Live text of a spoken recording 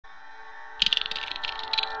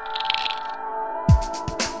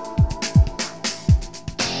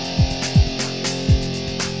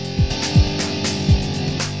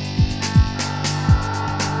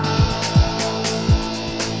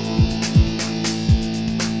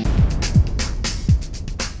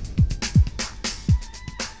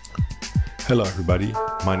Hello everybody,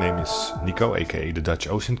 my name is Nico, aka the Dutch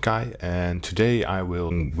OSINT guy, and today I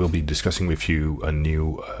will be discussing with you a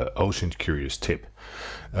new OSINT Curious tip.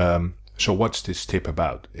 So what's this tip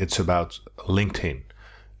about? It's about LinkedIn,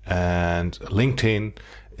 and LinkedIn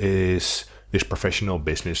is this professional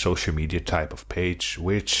business social media type of page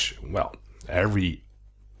which, well, every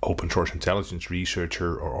open source intelligence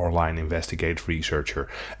researcher or online investigative researcher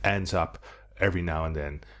ends up every now and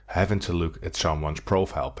then having to look at someone's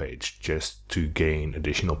profile page just to gain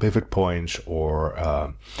additional pivot points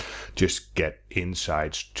or just get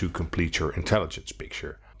insights to complete your intelligence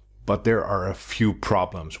picture. But there are a few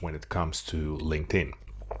problems when it comes to LinkedIn.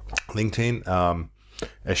 LinkedIn,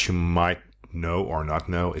 as you might know or not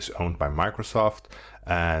know, is owned by Microsoft,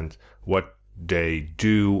 and what they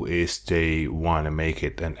do is they want to make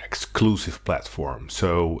it an exclusive platform,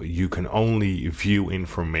 so you can only view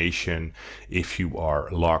information if you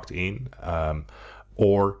are logged in,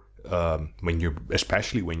 or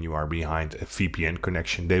especially when you are behind a VPN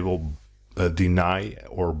connection, they will deny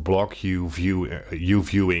or block you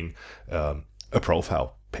viewing a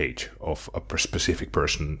profile page of a specific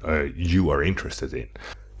person you are interested in.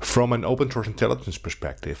 From an open source intelligence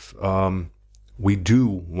perspective, we do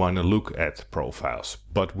want to look at profiles,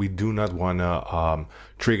 but we do not want to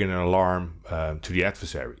trigger an alarm to the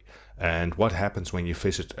adversary. And what happens when you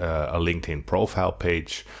visit a LinkedIn profile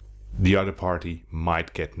page? The other party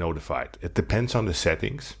might get notified. It depends on the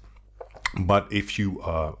settings, but if you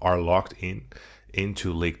are logged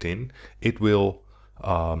into LinkedIn, it will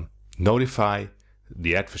notify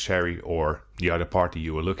the adversary or the other party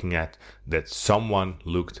you are looking at that someone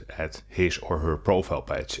looked at his or her profile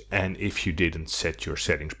page. And if you didn't set your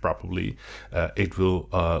settings properly, it will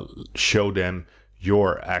show them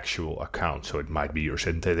your actual account. So it might be your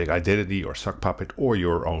synthetic identity or sock puppet or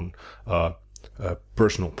your own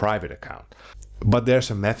personal private account. But there's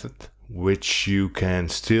a method which you can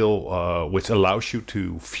still, which allows you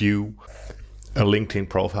to view a LinkedIn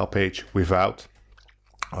profile page without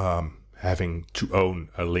having to own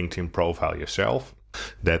a LinkedIn profile yourself.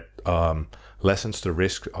 That lessens the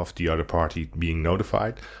risk of the other party being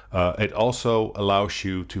notified. It also allows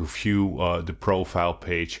you to view the profile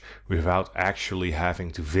page without actually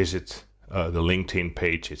having to visit the LinkedIn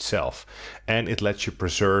page itself. And it lets you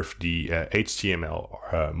preserve the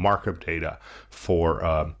HTML markup data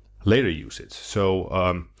for later usage.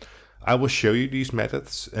 So I will show you these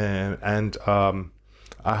methods, and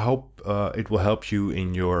I hope it will help you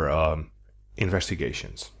in your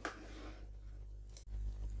investigations.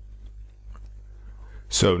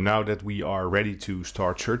 So now that we are ready to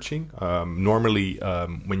start searching, normally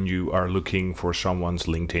when you are looking for someone's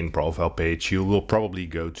LinkedIn profile page, you will probably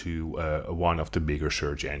go to one of the bigger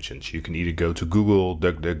search engines. You can either go to Google,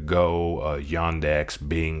 DuckDuckGo, Yandex,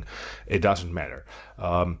 Bing, it doesn't matter.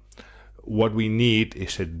 What we need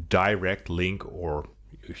is a direct link, or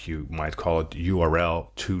if you might call it URL,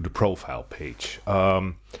 to the profile page.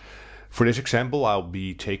 For this example, I'll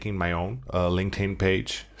be taking my own LinkedIn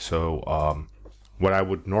page. So what I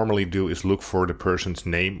would normally do is look for the person's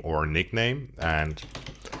name or nickname, and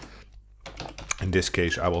in this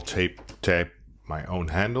case I will type my own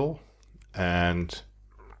handle, and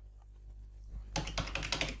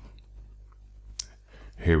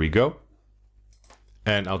here we go,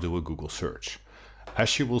 and I'll do a Google search.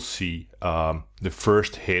 As you will see, the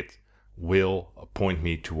first hit will point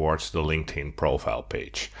me towards the LinkedIn profile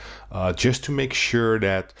page. Just to make sure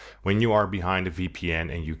that when you are behind a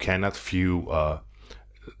VPN and you cannot view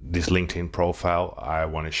this LinkedIn profile, I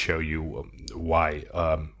want to show you why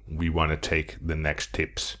we want to take the next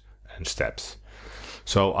tips and steps.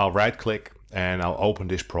 So I'll right click and I'll open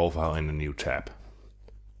this profile in a new tab.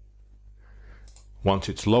 Once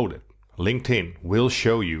it's loaded, LinkedIn will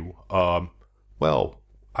show you, well,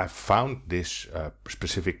 I found this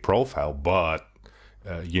specific profile, but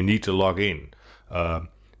you need to log in.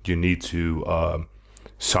 You need to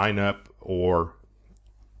sign up or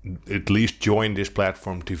at least join this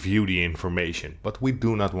platform to view the information. But we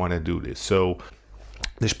do not want to do this. So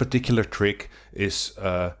this particular trick is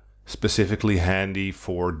specifically handy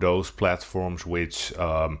for those platforms which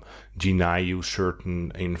deny you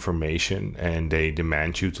certain information and they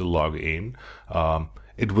demand you to log in.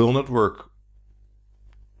 It will not work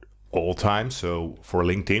all time. So for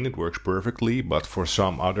LinkedIn it works perfectly, but for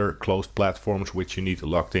some other closed platforms which you need to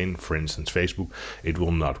log in, for instance Facebook, it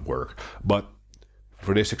will not work. But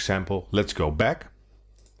for this example, let's go back.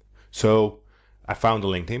 So I found the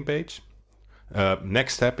LinkedIn page.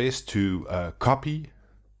 Next step is to copy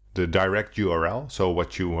the direct URL. So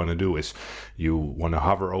what you want to do is you want to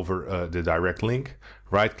hover over the direct link,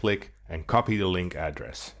 right click and copy the link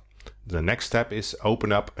address. The next step is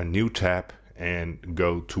open up a new tab and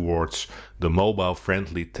go towards the mobile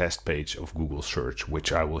friendly test page of Google search,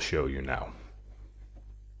 which I will show you now.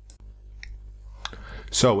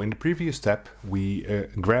 So in the previous step, we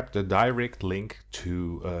grabbed a direct link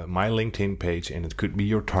to my LinkedIn page, and it could be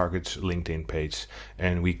your target's LinkedIn page,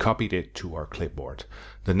 and we copied it to our clipboard.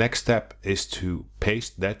 The next step is to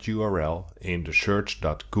paste that URL in the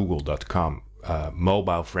search.google.com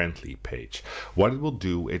mobile friendly page. What it will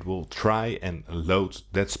do, it will try and load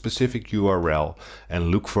that specific URL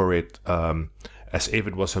and look for it as if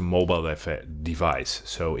it was a mobile device.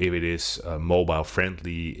 So if it is mobile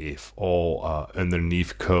friendly, if all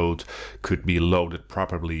underneath code could be loaded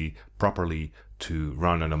properly to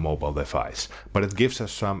run on a mobile device. But it gives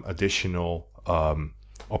us some additional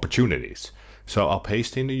opportunities. So I'll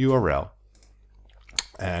paste in the URL.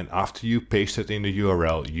 And after you paste it in the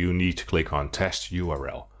URL, you need to click on test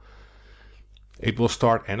URL. It will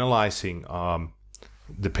start analyzing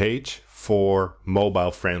the page for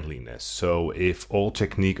mobile friendliness. So if all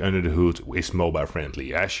technique under the hood is mobile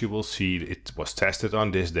friendly, as you will see, it was tested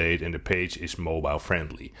on this date and the page is mobile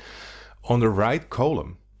friendly. On the right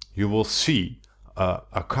column, you will see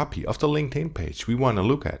a copy of the LinkedIn page we want to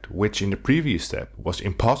look at, which in the previous step was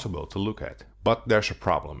impossible to look at. But there's a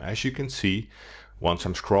problem. As you can see, once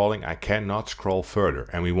I'm scrolling, I cannot scroll further,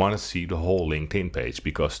 and we want to see the whole LinkedIn page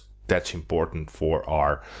because that's important for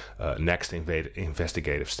our next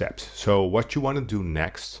investigative steps. So what you want to do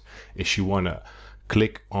next is you want to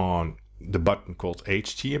click on the button called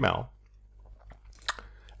HTML.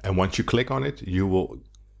 And once you click on it, you will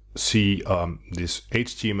see this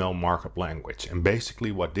HTML markup language. And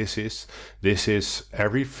basically what this is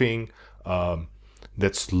everything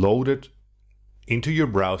that's loaded into your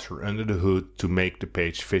browser under the hood to make the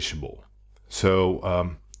page visible.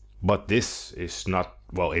 So, but this is not,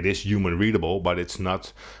 well, it is human readable, but it's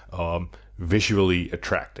not visually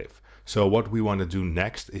attractive. So what we want to do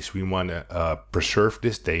next is we want to preserve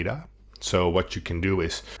this data. So what you can do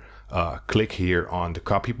is click here on the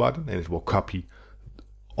copy button, and it will copy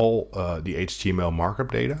all the HTML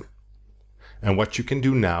markup data. And what you can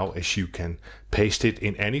do now is you can paste it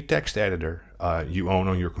in any text editor you own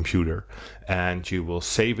on your computer, and you will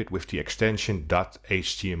save it with the extension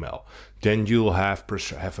 .html. Then you'll have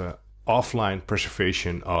an offline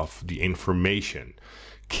preservation of the information.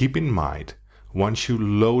 Keep in mind, once you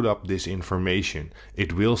load up this information,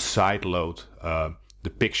 it will sideload the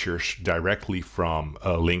pictures directly from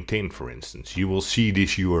LinkedIn, for instance. You will see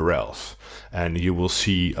these URLs, and you will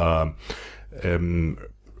see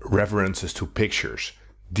references to pictures.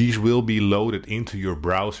 These will be loaded into your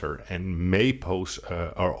browser and may pose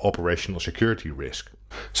an operational security risk.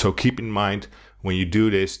 So keep in mind, when you do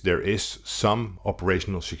this, there is some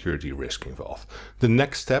operational security risk involved. The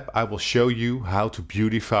next step, I will show you how to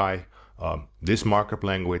beautify this markup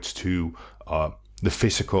language to the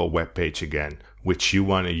physical web page again, which you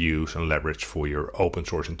want to use and leverage for your open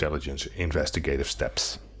source intelligence investigative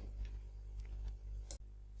steps.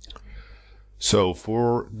 So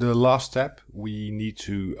for the last step, we need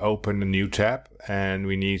to open a new tab, and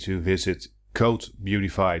we need to visit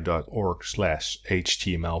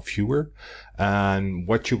codebeautify.org/HTML viewer. And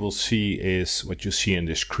what you will see is what you see in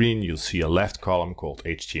the screen. You'll see a left column called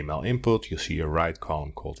HTML input. You'll see a right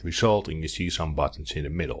column called result, and you see some buttons in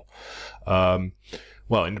the middle.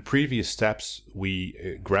 Well, in the previous steps,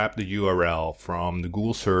 we grabbed the URL from the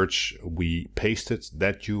Google search. We pasted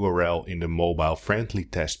that URL in the mobile friendly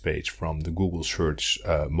test page from the Google search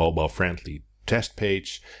mobile friendly test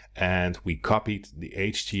page, and we copied the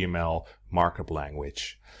HTML markup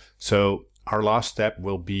language. So our last step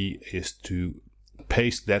is to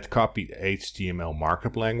paste that copied HTML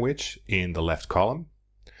markup language in the left column,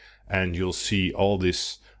 and you'll see all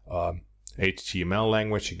this HTML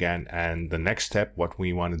language again. And the next step, what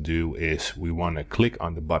we want to do is we want to click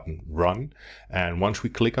on the button run, and once we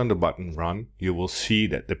click on the button run, you will see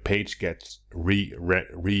that the page gets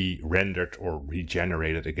re-rendered or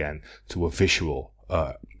regenerated again to a visual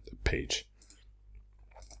page.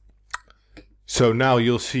 So now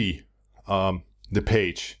you'll see the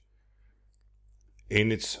page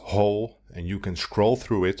in its whole, and you can scroll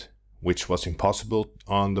through it, which was impossible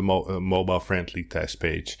on the mobile friendly test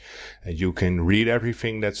page. And you can read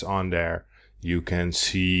everything that's on there. You can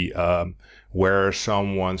see where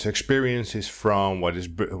someone's experience is from, what is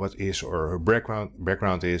or her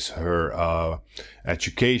background is, her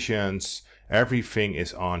educations, everything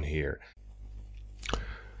is on here.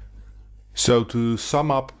 So to sum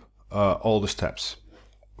up all the steps,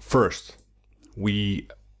 first, we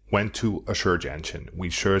went to a search engine. We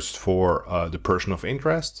searched for the person of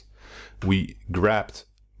interest. We grabbed,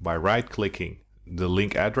 by right-clicking, the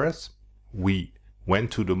link address. We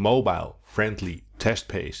went to the mobile friendly test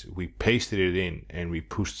page, we pasted it in and we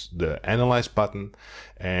pushed the analyze button,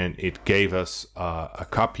 and it gave us a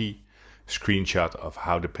copy screenshot of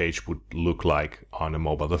how the page would look like on a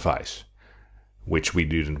mobile device, which we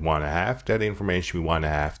didn't want to have that information. We want to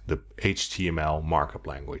have the HTML markup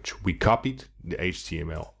language. We copied the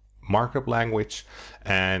HTML markup language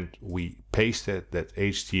and we pasted that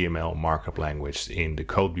HTML markup language in the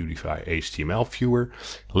Code Beautify HTML viewer.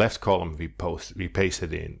 Left column we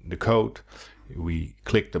pasted in the code. We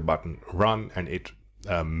clicked the button run, and it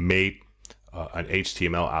made an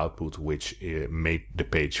HTML output which made the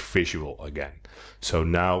page visual again. So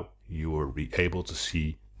now you will be able to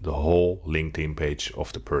see the whole LinkedIn page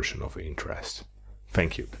of the person of interest.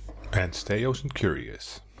 Thank you, and stay OSINT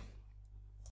curious.